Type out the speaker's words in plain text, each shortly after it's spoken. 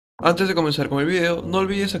Antes de comenzar con el video, no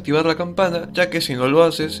olvides activar la campana, ya que si no lo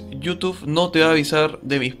haces, YouTube no te va a avisar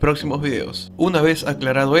de mis próximos videos. Una vez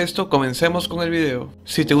aclarado esto, comencemos con el video.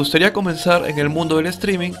 Si te gustaría comenzar en el mundo del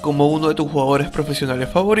streaming como uno de tus jugadores profesionales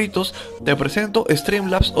favoritos, te presento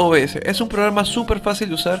Streamlabs OBS. Es un programa súper fácil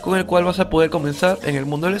de usar con el cual vas a poder comenzar en el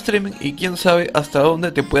mundo del streaming y quién sabe hasta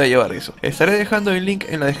dónde te pueda llevar eso. Estaré dejando el link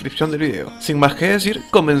en la descripción del video. Sin más que decir,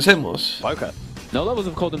 comencemos. Okay. No levels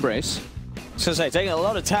of cold embrace. I was gonna say, taking a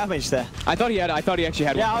lot of damage there. I thought he actually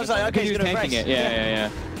had one. Yeah, I was like, okay, he was tanking it.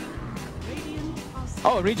 Yeah.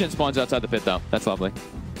 Oh, regen spawns outside the pit though. That's lovely.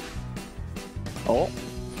 Oh.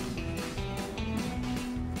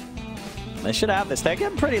 They should have this. They're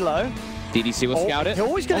getting pretty low. DDC will scout it. They're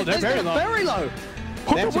always going to they're very low.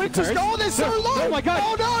 The Winter's oh, they're so low! Oh my god!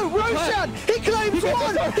 Oh no! Roshan! He claims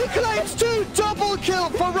one! He claims two! Double kill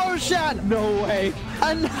for Roshan! No way!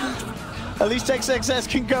 And at least XXS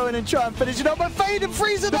can go in and try and finish it up, but Fade and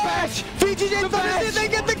Freezer the bash! VGJ, they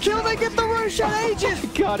get the kill, they get the Roshan Aegis! Oh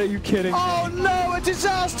god, are you kidding? Oh no, a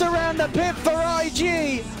disaster around the pit for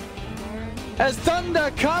IG! As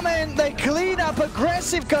Thunder come in, they clean up,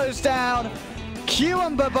 Aggressive goes down. Q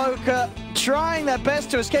and Baboka trying their best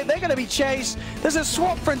to escape. They're going to be chased. There's a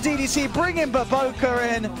swap from DDC, bringing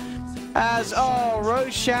Baboka in. As,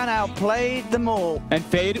 Roshan outplayed them all. And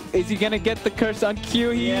Fade, is he going to get the curse on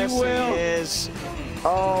Q? Yes, will. He is.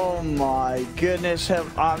 Oh my goodness.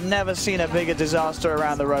 I've never seen a bigger disaster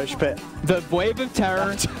around the Roche pit. The wave of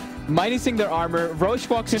terror. Minusing their armor, Roche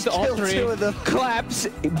walks into all three, two of them. claps,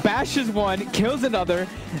 bashes one, kills another,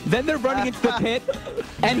 then they're running into the pit,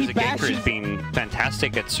 and he bashes... Game's been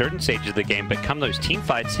fantastic at certain stages of the game, but come those team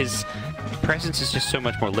fights, his presence is just so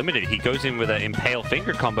much more limited. He goes in with an Impale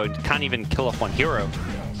Finger combo, can't even kill off one hero.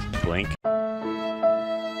 Blink.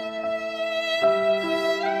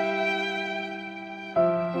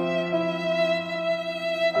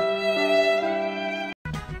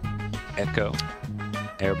 Echo.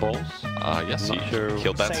 Airballs? Yes, he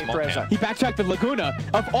killed that Same small pressure. man. He backtracked the Laguna.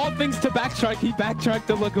 Of all things to backtrack, he backtracked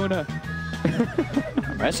the Laguna.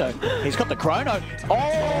 Rezo, he's got the chrono. Oh!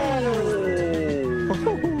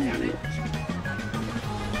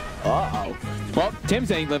 Uh-oh. Well,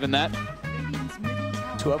 Tim's ain't living that.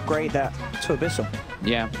 To upgrade that to Abyssal.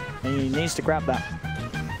 Yeah. He needs to grab that.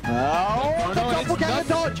 Oh, the doppelganger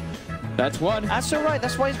dodge! That's one. That's all right.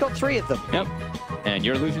 That's why he's got three of them. Yep. And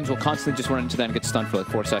your illusions will constantly just run into them and get stunned for like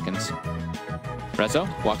 4 seconds. Rezo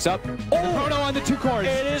walks up. Oh, Chrono on the 2 cores.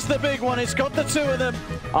 It is the big one. It's got the 2 of them.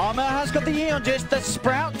 Armor has got the Eon Disc. The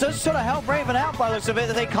Sprout does sort of help Raven out by the looks of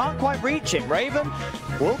it. They can't quite reach him. Raven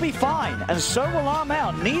will be fine, and so will Arm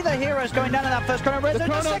out. Neither hero's going down in that first Chrono. Rezo,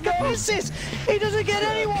 the second misses. He doesn't get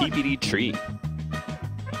anyone. PPD tree.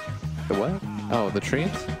 The what? Oh, the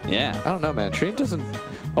Treant? Yeah. I don't know, man. Treant doesn't...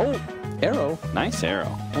 Oh, arrow. Nice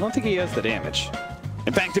arrow. I don't think he has the damage.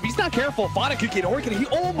 In fact, if he's not careful, Fada could get Orchid. He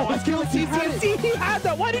almost killed CCNC. He had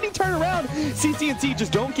that. Why did he turn around? CCNC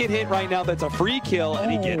just don't get hit right now. That's a free kill,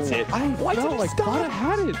 and he gets hit. Why did he stop? Fada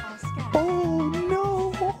had it. Oh,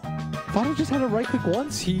 no. Fada just had a right click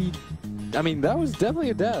once. I mean, that was definitely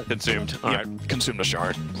a death. Consumed. All right. Consumed a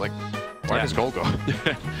shard. Like, where does gold go?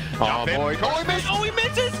 Oh, boy. Oh, he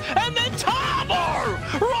misses! And then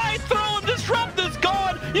Tavo! Right through him! Disruptor's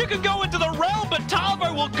gone! You can go into the realm, but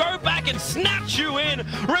Tavo will go back and snatch you in!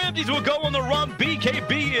 Ramses will go on the run.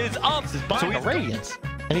 BKB is up. So he's Radiance,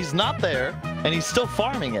 and he's not there, and he's still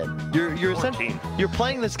farming it. You're essentially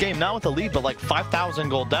playing this game not with a lead, but like 5,000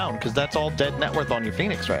 gold down, because that's all dead net worth on your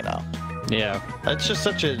Phoenix right now. Yeah. That's just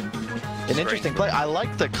such an interesting play. I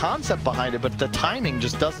like the concept behind it, but the timing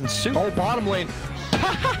just doesn't suit. Oh, bottom lane.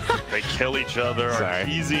 They kill each other,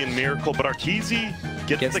 Arteezy and Miracle, but Arteezy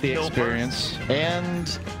gets the kill experience.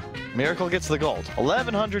 And Miracle gets the gold.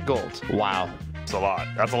 1,100 gold. Wow. It's a lot.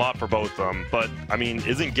 That's a lot for both of them. But, I mean,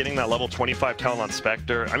 isn't getting that level 25 talent on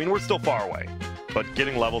Spectre, I mean, we're still far away. But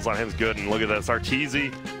getting levels on him is good. And look at this,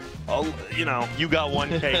 Arteezy. Oh, you know, you got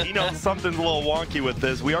 1K. He knows something's a little wonky with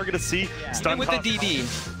this. We are going to see stun with the DD.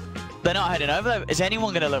 They're not heading over. Is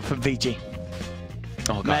anyone going to look for VG?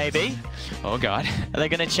 Oh, God. Maybe. Oh, God. Are they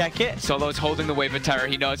going to check it? Solo's holding the wave of terror.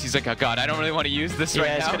 He knows. He's like, oh, God, I don't really want to use this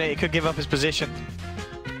right now. It could give up his position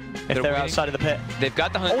if they're outside of the pit. They've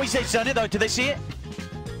got the hunt. Oh, he's done it, though. Did they see it?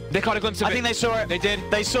 They caught a glimpse of it. I think they saw it. They did.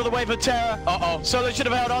 They saw the wave of terror. Uh-oh. So they should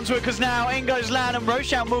have held on to it because now in goes Lanham.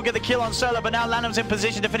 Roshan will get the kill on Solo, but now Lanham's in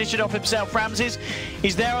position to finish it off himself. Ramses,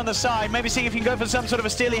 he's there on the side. Maybe seeing if he can go for some sort of a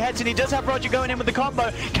steely heads, and he does have Roger going in with the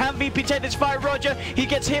combo. Can VP take this fight, Roger? He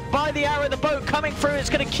gets hit by the arrow of the boat coming through. It's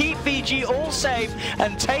going to keep VG all safe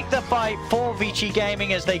and take the fight for Vici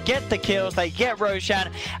Gaming as they get the kills, they get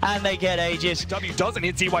Roshan, and they get Aegis. W doesn't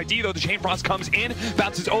hit CYD though. The Chain Frost comes in,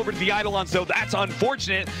 bounces over to the Eidolons though. That's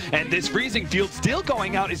unfortunate. And this freezing field still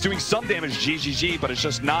going out is doing some damage to GGG, but it's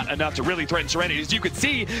just not enough to really threaten Serenity. As you can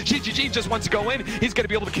see, GGG just wants to go in. He's going to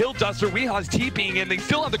be able to kill Duster. Weeha's TPing in. They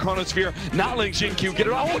still have the Chronosphere, not letting Xingqiu get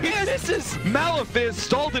it off. Oh, he misses! Malefist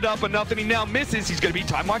stalled it up enough and he now misses. He's going to be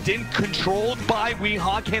time locked in, controlled by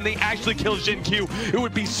Weeha. Can they actually kill Xingqiu? It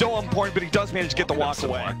would be so important, but he does manage to get the walk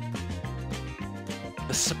away.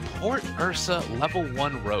 The support Ursa level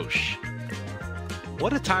 1 Roche.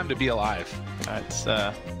 What a time to be alive. It's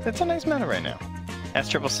a nice meta right now.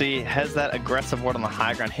 SCCC has that aggressive ward on the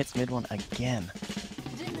high ground, hits mid one again.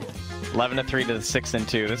 11-3 to the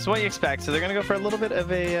 6-2. This is what you expect. So they're gonna go for a little bit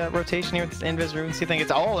of a rotation here with this Invis rune. See, think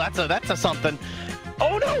it's that's a something.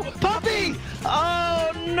 Oh no, Poppy!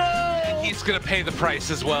 Oh no! And he's gonna pay the price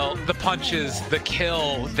as well. The punches, the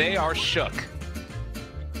kill, they are shook.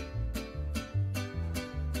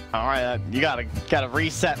 All right, you gotta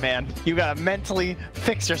reset, man. You gotta mentally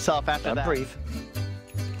fix yourself after that. Breathe.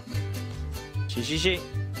 GGG.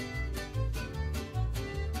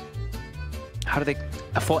 How do they...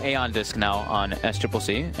 A full Aeon disc now on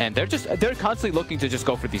SCCC, and they're constantly looking to just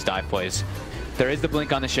go for these dive plays. There is the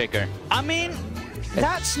blink on the Shaker. I mean,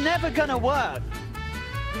 that's never gonna work.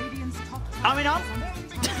 I mean,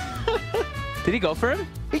 Did he go for him?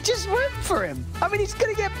 he just went for him. I mean, he's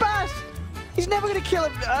gonna get bashed. He's never gonna kill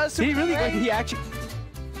him. Did he really? He actually...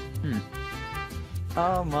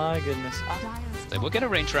 Oh my goodness. They will get a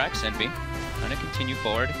range tracks, Envy. Trying to continue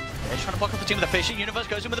forward. They're trying to block up the team with the fishing. Universe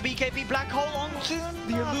goes in with a BKB black hole onto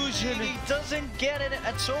the illusion. He doesn't get it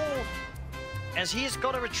at all. As he has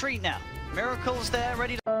got to retreat now. Miracle's there,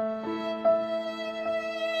 ready to...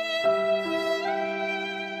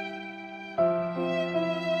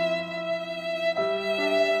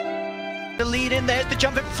 The lead in, there's the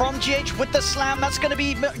jump in from GH with the slam. That's going to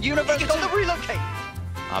be Universe got the relocate.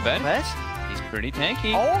 Abed, he's pretty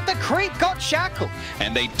tanky. Oh, the creep got shackled.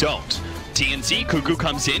 And they don't. TNC, Cuckoo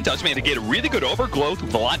comes in, does manage to get a really good overglow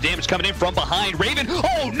with a lot of damage coming in from behind. Raven,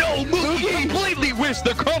 oh no, Moogie completely whiffs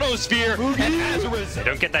the Chronosphere. And as a result, They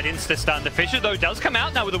don't get that insta-stun. The Fisher, though, does come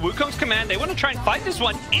out now with a Wukong's command. They want to try and fight this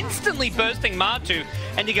one, instantly bursting Martu.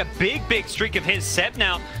 And you get a big streak of his. Seb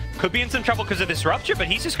now could be in some trouble because of this rupture, but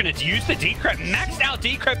he's just going to use the decrypt, maxed out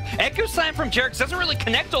decrypt. Echo Slam from Jerix doesn't really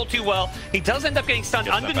connect all too well. He does end up getting stunned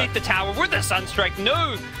underneath the tower with the Sunstrike.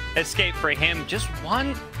 No escape for him. Just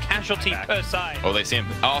one casualty per side. oh, they see him.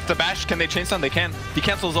 Off the bash, can they chain stun? They can. He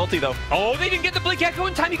cancels ulti though. Oh, they didn't get the Blink Echo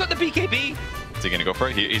in time. He got the BKB. Is he gonna go for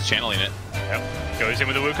it? He's channeling it. Yep. Goes in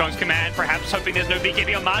with the Wukong's command, perhaps hoping there's no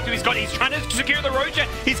BKB on Martu. He's trying to secure the Roshan.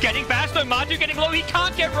 He's getting bashed though. Martu getting low. He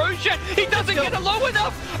can't get Roshan. He doesn't get it low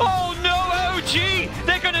enough. Oh no, OG.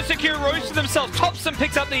 They're going to secure Roshan themselves. Thompson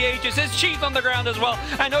picks up the Aegis. There's Chief on the ground as well.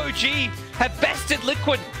 And OG have bested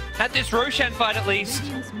Liquid at this Roshan fight at least.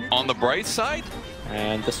 On the bright side,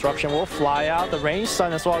 And Disruption will fly out. The range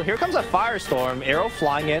stun as well. Here comes a Firestorm. Arrow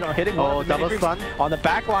flying in or hitting one. Double stun on the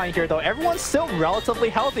back line here, though. Everyone's still relatively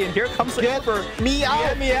healthy, and here comes the Uber. Me out.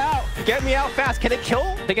 Get me out. Get me out fast. Can it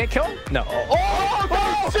kill? They get killed? No.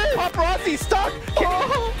 Oh, shit. Paparazzi stuck.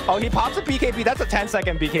 Oh, he pops a BKB. That's a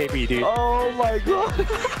 10-second BKB, dude. Oh my god.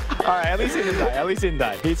 All right, at least he didn't die. At least he didn't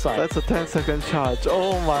die. He's fine. That's a 10-second charge.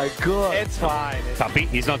 Oh my god. It's fine. Tuppy,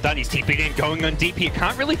 he's not done. He's TP'd in, going on deep. He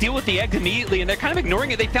can't really deal with the eggs immediately, and they're kind of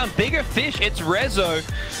ignoring it. They found bigger fish. It's Rezo,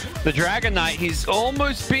 the Dragon Knight. He's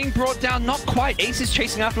almost being brought down. Not quite. Ace is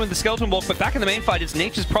chasing after him with the Skeleton Walk, but back in the main fight, it's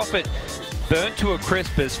Nature's Prophet burnt to a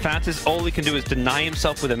crisp as Fantas all he can do is deny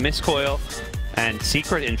himself with a miscoil. And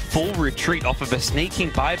Secret in full retreat off of a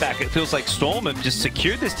sneaking buyback. It feels like Storm have just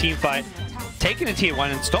secured this team fight, taken a tier 1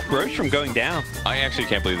 and stopped Roche from going down. I actually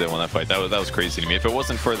can't believe they won that fight. That was crazy to me. If it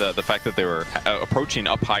wasn't for the fact that they were approaching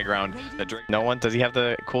up high ground. No one, does he have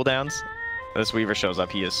the cooldowns? This Weaver shows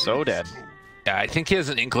up, he is so dead. Yeah, I think he has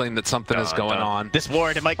an inkling that something is going on. This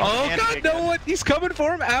ward, it might be God, no one! He's coming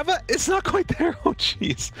for him, Abba! It's not quite there. Oh,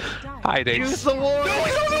 jeez. Hi, Ace. Use the ward. No,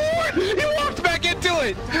 he's on the ward! He walked back into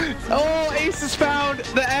it! Oh, Ace has found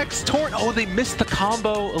the X torn. Oh, they missed the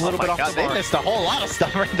combo a little bit off the They bar. missed a whole lot of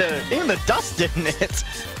stuff right there. Even the dust didn't hit.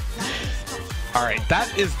 All right,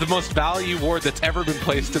 that is the most value ward that's ever been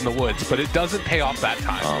placed in the woods, but it doesn't pay off that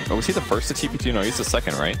time. Was he the first to TP2? No, he's the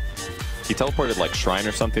second, right? He teleported like Shrine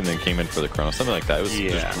or something, then came in for the Chrono, something like that. It was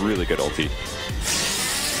just really good ulti.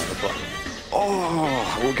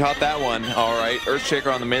 Oh, we got that one. All right,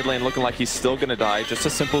 Earthshaker on the mid lane looking like he's still going to die. Just a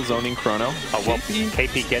simple zoning Chrono. Oh, well,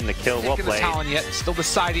 KP getting the kill. Well played. Talon yet, still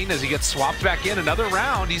deciding as he gets swapped back in. Another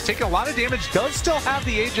round. He's taking a lot of damage. Does still have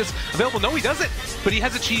the Aegis available. No, he doesn't. But he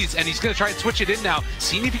has a cheese, and he's going to try and switch it in now.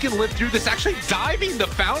 Seeing if he can live through this. Actually diving the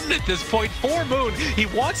fountain at this point for Moon. He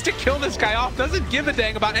wants to kill this guy off. Doesn't give a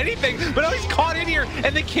dang about anything. But now he's caught in here,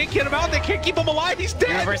 and they can't get him out. They can't keep him alive. He's dead.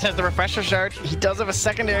 Universe has the refresher shard. He does have a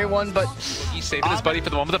secondary one, but he's saving his buddy for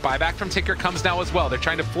the moment. The buyback from Tinker comes now as well. They're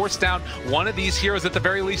trying to force down one of these heroes at the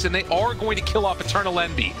very least, and they are going to kill off Eternal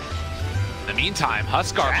Envy. In the meantime,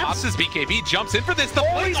 Huskar pops his BKB, jumps in for this. The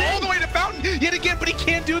he's all the way to Fountain yet again, but he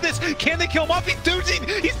can't do this. Can they kill him off? He's dodging.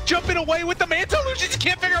 He's jumping away with the Manta illusions. He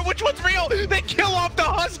can't figure out which one's real. They kill off the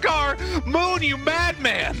Huskar. Moon, you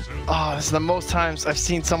madman. Oh, this is the most times I've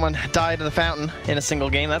seen someone die to the Fountain in a single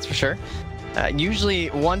game, that's for sure. Usually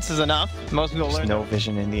once is enough. Most people learn. No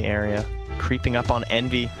vision in the area. Creeping up on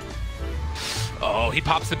Envy. Oh, he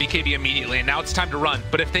pops the BKB immediately, and now it's time to run.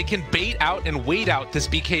 But if they can bait out and wait out this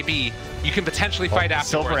BKB, you can potentially fight afterwards.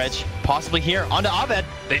 Silver Edge, possibly here, onto Abed.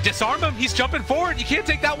 They disarm him, he's jumping forward. You can't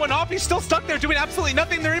take that one off, he's still stuck there doing absolutely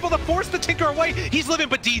nothing. They're able to force the Tinker away. He's living,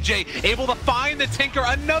 but DJ able to find the Tinker.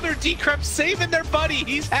 Another Decrypt saving their buddy.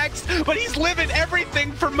 He's hexed, but he's living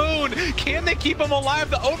everything for Moon. Can they keep him alive?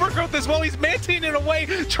 The Overgrowth as well, he's manting it away,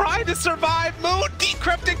 trying to survive. Moon,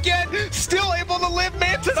 Decrypt again, still able to live.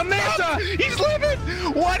 Manta's the Manta, he's living.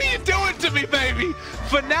 What are you doing to me, baby?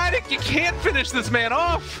 Fnatic, you can't finish this man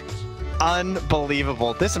off.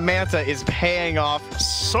 Unbelievable. This Manta is paying off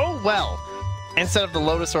so well instead of the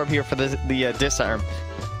Lotus Orb here for the disarm.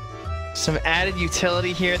 Some added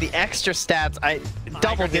utility here, the extra stats,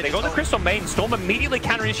 double did. They go to Crystal Maiden, Storm immediately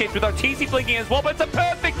counter-initiates with Arteezy blinking as well, but it's a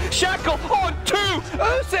perfect shackle on two!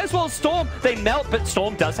 Ursa as well as Storm, they melt, but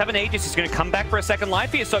Storm does have an Aegis, he's going to come back for a second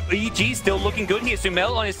life here, so EG still looking good here.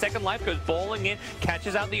 Sumel on his second life goes balling in,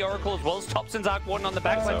 catches out the Oracle as well as Thompson's Arc Warden on the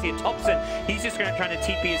backside here. Thompson, he's just going to try to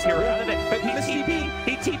TP his hero out of it, but he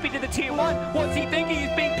TP'd to the tier 1. What's he thinking?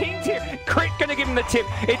 He's being pinged here. Crit going to give him the tip.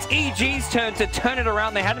 It's EG's turn to turn it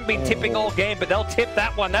around. They hadn't been tipping all game, but they'll tip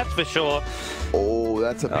that one, that's for sure. Oh,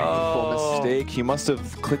 that's a painful mistake. He must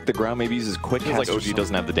have clicked the ground, maybe uses quick cast. Like OG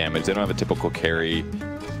doesn't have the damage. They don't have a typical carry.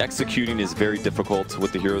 Executing is very difficult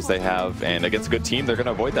with the heroes they have, and against a good team, they're going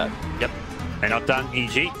to avoid that. Yep, they're not done.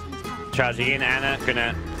 EG charging in. Anna going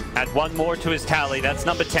to add one more to his tally. That's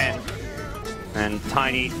number 10. And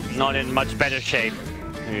Tiny not in much better shape.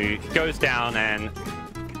 Who goes down, and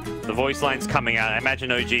the voice line's coming out. I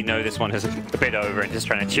imagine OG know this one is a bit over and just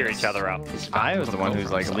trying to cheer each other up. I was the one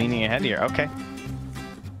who's like leaning ahead here. Okay.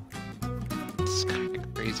 It's kind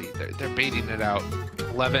of crazy. They're baiting it out.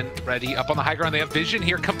 11 ready up on the high ground. They have vision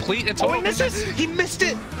here, complete and total. Oh, he misses! He missed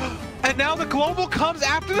it! And now the global comes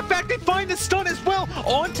after the fact. They find the stun as well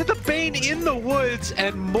onto the Bane in the woods,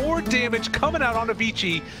 and more damage coming out on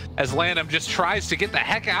Avicii as Lanham just tries to get the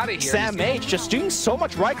heck out of here. Sam H just doing so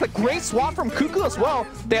much right click. Great swap from Kuku as well.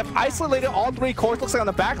 They have isolated all 3 cores. Looks like on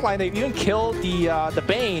the back line they've even killed the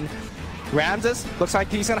Bane. Ramses looks like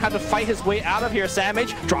he's gonna have to fight his way out of here. Sam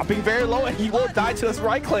H dropping very low, and he will die to this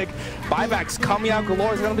right click. Buybacks coming out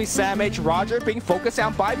galore. It's gonna be Sam H. Roger being focused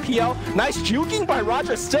down by PL. Nice juking by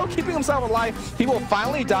Roger, still keeping himself alive. He will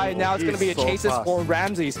finally die, and now it's gonna be a chases for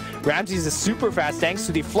Ramses. Ramses is super fast thanks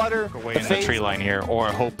to the flutter. Away in the tree line here, or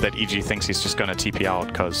hope that EG thinks he's just gonna TP out,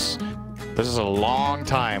 because this is a long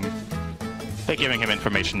time. They're giving him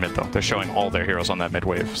information mid though. They're showing all their heroes on that mid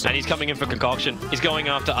wave. So. And he's coming in for Concoction. He's going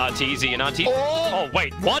after Arteezy, and Arteezy... Oh,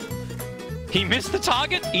 wait, what? He missed the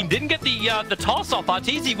target. He didn't get the toss off.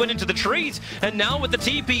 Arteezy went into the trees, and now with the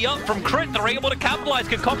TP up from Crit, they're able to capitalize.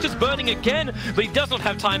 Concoction's burning again, but he does not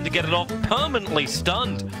have time to get it off. Permanently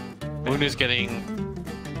stunned. Moon is getting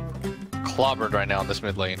clobbered right now in this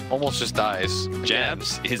mid lane. Almost just dies.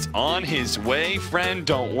 Jabs is on his way, friend.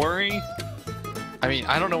 Don't worry. I mean,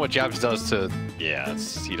 I don't know what Jabs does to... Yeah,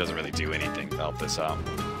 he doesn't really do anything to help this out.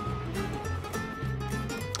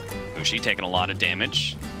 Mushi taking a lot of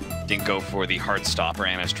damage. Didn't go for the hard stopper.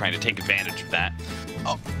 Amos trying to take advantage of that.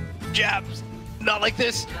 Oh, Jabs! Not like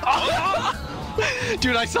this! Oh.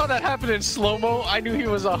 Dude, I saw that happen in slow-mo. I knew he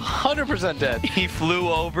was 100% dead. He flew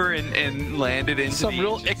over and landed into some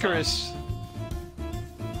real Icarus.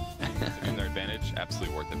 And their advantage,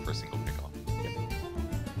 absolutely worth it for a single pick off.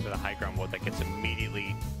 The high ground ward that gets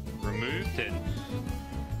immediately removed, and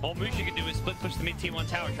all Mushi can do is split push the mid T1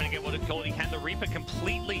 tower, trying to get what it called. He can the Reaper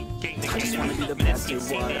completely gain the game. I just wanna be the best at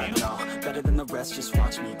what I know. Better than the rest, just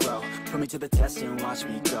watch me grow. Put me to the test and watch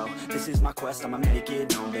me go. This is my quest, I'ma make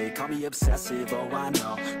it known. They call me obsessive, oh I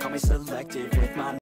know. Call me selective with my